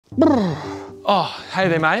Oh, hey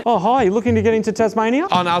there, mate. Oh, hi, you looking to get into Tasmania?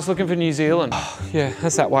 Oh, no, I was looking for New Zealand. Yeah,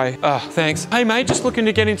 that's that way. Oh, thanks. Hey, mate, just looking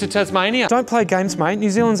to get into Tasmania. Don't play games, mate.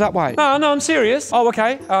 New Zealand's that way. No, I'm serious. Oh,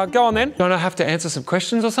 okay. Go on then. Don't I have to answer some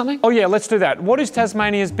questions or something? Oh, yeah, let's do that. What is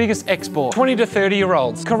Tasmania's biggest export? 20 to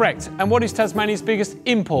 30-year-olds. Correct. And what is Tasmania's biggest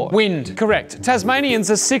import? Wind. Correct.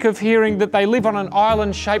 Tasmanians are sick of hearing that they live on an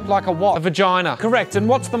island shaped like a what? A vagina. Correct. And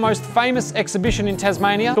what's the most famous exhibition in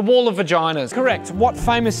Tasmania? The Wall of Vaginas. Correct. What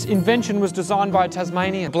famous invention was designed by a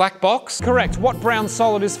Tasmanian? Black box. Correct. What brown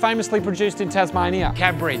solid is famously produced in Tasmania?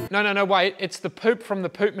 Cadbury. No, wait. It's the poop from the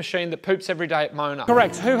poop machine that poops every day at Mona.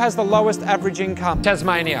 Correct. Who has the lowest average income?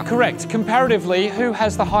 Tasmania. Correct. Comparatively, who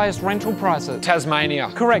has the highest rental prices?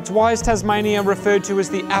 Tasmania. Correct. Why is Tasmania referred to as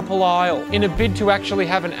the Apple Isle? In a bid to actually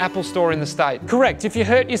have an Apple store in the state. Correct. If you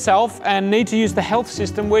hurt yourself and need to use the health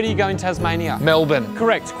system, where do you go in Tasmania? Melbourne.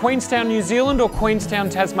 Correct. Queenstown, New Zealand or Queenstown,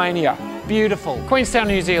 Tasmania? Beautiful. Queenstown,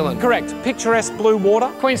 New Zealand. Correct. Picturesque blue water?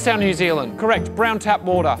 Queenstown, New Zealand. Correct. Brown tap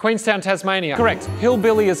water? Queenstown, Tasmania. Correct.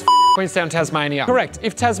 Hillbilly as Queenstown, Tasmania. Correct.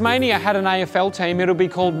 If Tasmania had an AFL team, it would be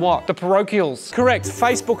called what? The Parochials. Correct.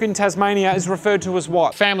 Facebook in Tasmania is referred to as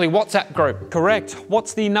what? Family WhatsApp group. Correct.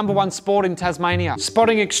 What's the #1 sport in Tasmania?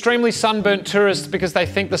 Spotting extremely sunburnt tourists because they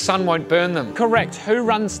think the sun won't burn them. Correct. Who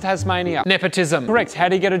runs Tasmania? Nepotism. Correct. How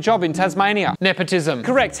do you get a job in Tasmania? Nepotism.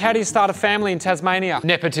 Correct. How do you start a family in Tasmania?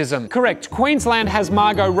 Nepotism. Correct. Queensland has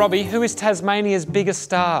Margot Robbie, who is Tasmania's biggest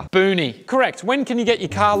star. Boonie. Correct. When can you get your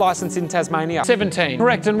car licence in Tasmania? 17.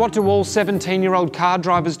 Correct. And what do all 17-year-old car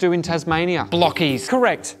drivers do in Tasmania? Blockies.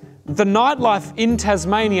 Correct. The nightlife in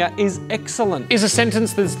Tasmania is excellent. Is a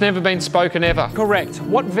sentence that's never been spoken ever. Correct.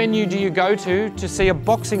 What venue do you go to see a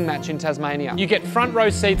boxing match in Tasmania? You get front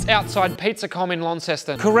row seats outside PizzaCom in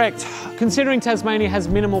Launceston. Correct. Considering Tasmania has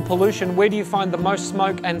minimal pollution, where do you find the most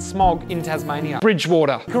smoke and smog in Tasmania?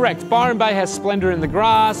 Bridgewater. Correct. Byron Bay has Splendour in the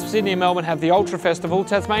Grass. Sydney and Melbourne have the Ultra Festival.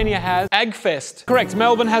 Tasmania has Agfest. Correct.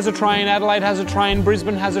 Melbourne has a train. Adelaide has a train.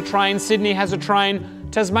 Brisbane has a train. Sydney has a train.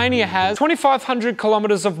 Tasmania has 2,500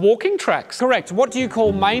 kilometres of walking tracks. Correct. What do you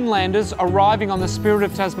call mainlanders arriving on the Spirit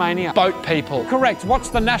of Tasmania? Boat people. Correct. What's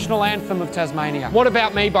the national anthem of Tasmania? What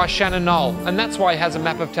About Me by Shannon Knoll. And that's why he has a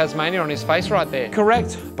map of Tasmania on his face right there.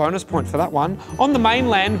 Correct. Bonus point for that one. On the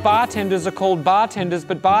mainland, bartenders are called bartenders,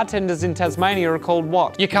 but bartenders in Tasmania are called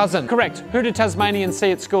what? Your cousin. Correct. Who do Tasmanians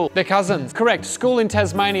see at school? Their cousins. Correct. School in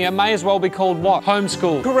Tasmania may as well be called what?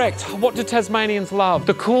 Homeschool. Correct. What do Tasmanians love?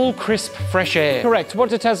 The cool, crisp, fresh air. Correct. What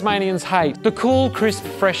do Tasmanians hate? The cool, crisp,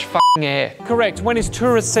 fresh f***ing air. Correct. When is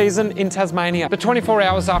tourist season in Tasmania? The 24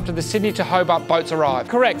 hours after the Sydney to Hobart boats arrive.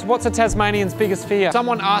 Correct. What's a Tasmanian's biggest fear?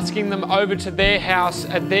 Someone asking them over to their house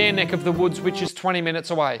at their neck of the woods, which is 20 minutes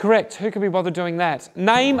away. Correct. Who could be bothered doing that?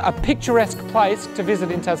 Name a picturesque place to visit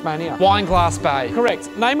in Tasmania. Wineglass Bay. Correct.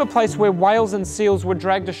 Name a place where whales and seals were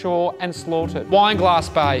dragged ashore and slaughtered.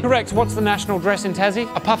 Wineglass Bay. Correct. What's the national dress in Tassie?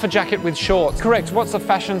 A puffer jacket with shorts. Correct. What's the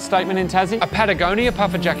fashion statement in Tassie? A Patagonia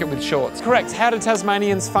puffer jacket with shorts. Correct. How do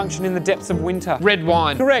Tasmanians function in the depths of winter? Red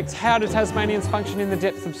wine. Correct. How do Tasmanians function in the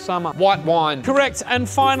depths of summer? White wine. Correct. And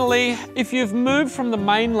finally, if you've moved from the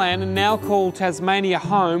mainland and now call Tasmania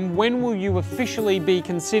home, when will you officially be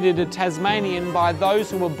considered a Tasmanian by those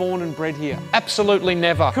who were born and bred here? Absolutely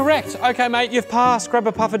never. Correct. Okay, mate, you've passed. Grab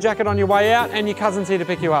a puffer jacket on your way out and your cousin's here to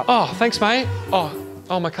pick you up. Oh, thanks, mate.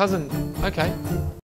 Oh, my cousin. Okay.